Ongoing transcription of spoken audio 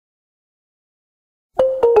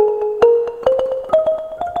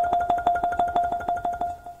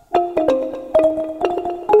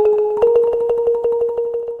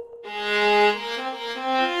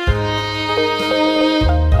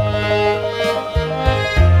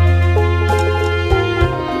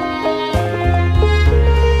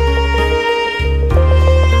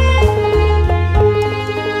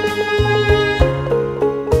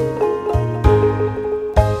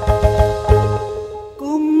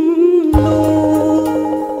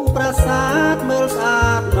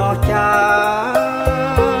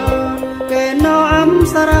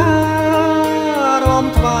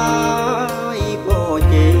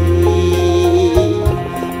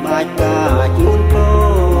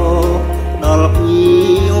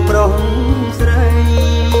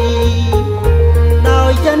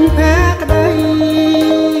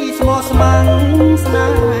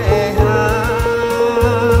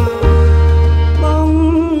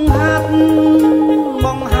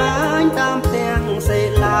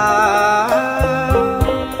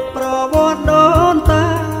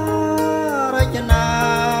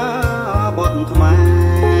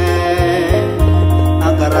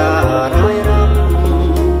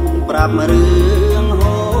รับเรื่องโห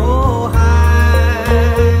หา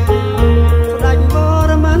สดงว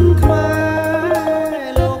รมันខ្មែរ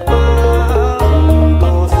លោកបានក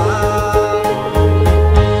សាង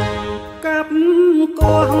កាប់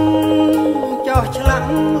កោះចោះឆ្លា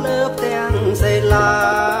ក់លើផ្ទាំងសេឡា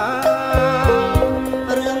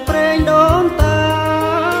រឿងព្រេងដូនតា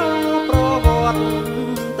ប្រវត្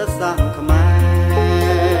តិសាស្ត្រខ្មែ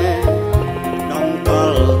រដងក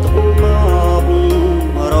លទុកមក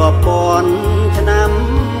រាប់ពាន់ឆ្នាំ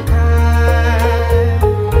ខែ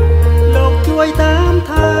លោកជួយតាម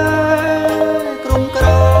ថែក្រុមក្រ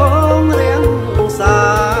ងរាំងសា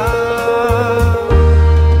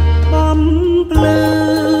បំភ្លឺ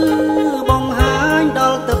បង្ហាញដ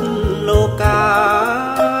ល់ទឹកលោកា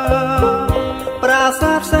ប្រា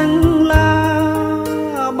សាទសិង្លា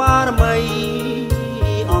បារមី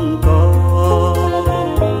អង្គរ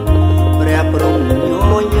ព្រះព្រំ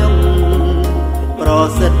យោញឹងប្រ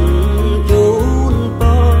សិទ្ធជូនព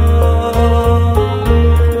រ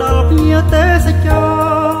ដល់ភ្ញៀវទេសច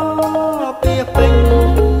រពាសពេញ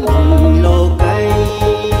លោកី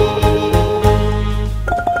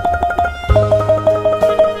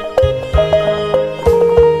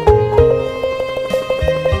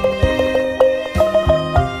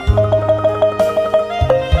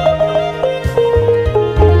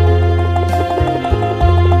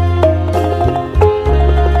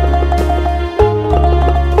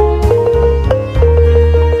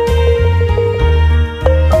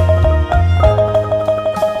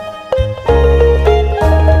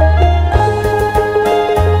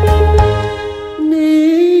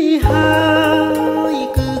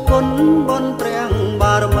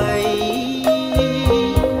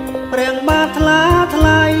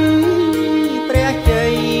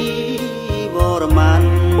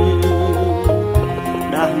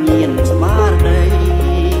មានស្មារតី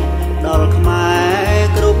ដល់ខ្មែរ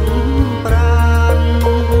គ្រប់ប្រាណ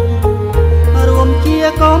រួមជា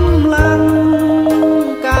កម្លាំង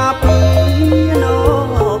ការពារន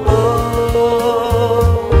គរ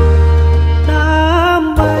ដើ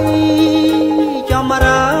ម្បីចម្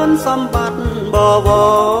រើនសម្បត្តិបវ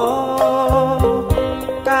រ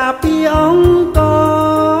ការពារអង្គ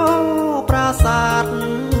រប្រាសាទ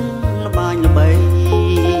ល្បាញល្បី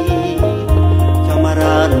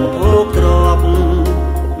រើនភោគទ្រព្យ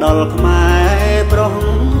ដល់ខ្មែរប្រុស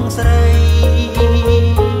ស្រី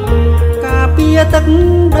ការពារទឹក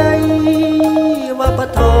ដីវប្ប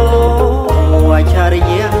ធម៌អច្ឆរិ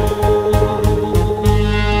យៈ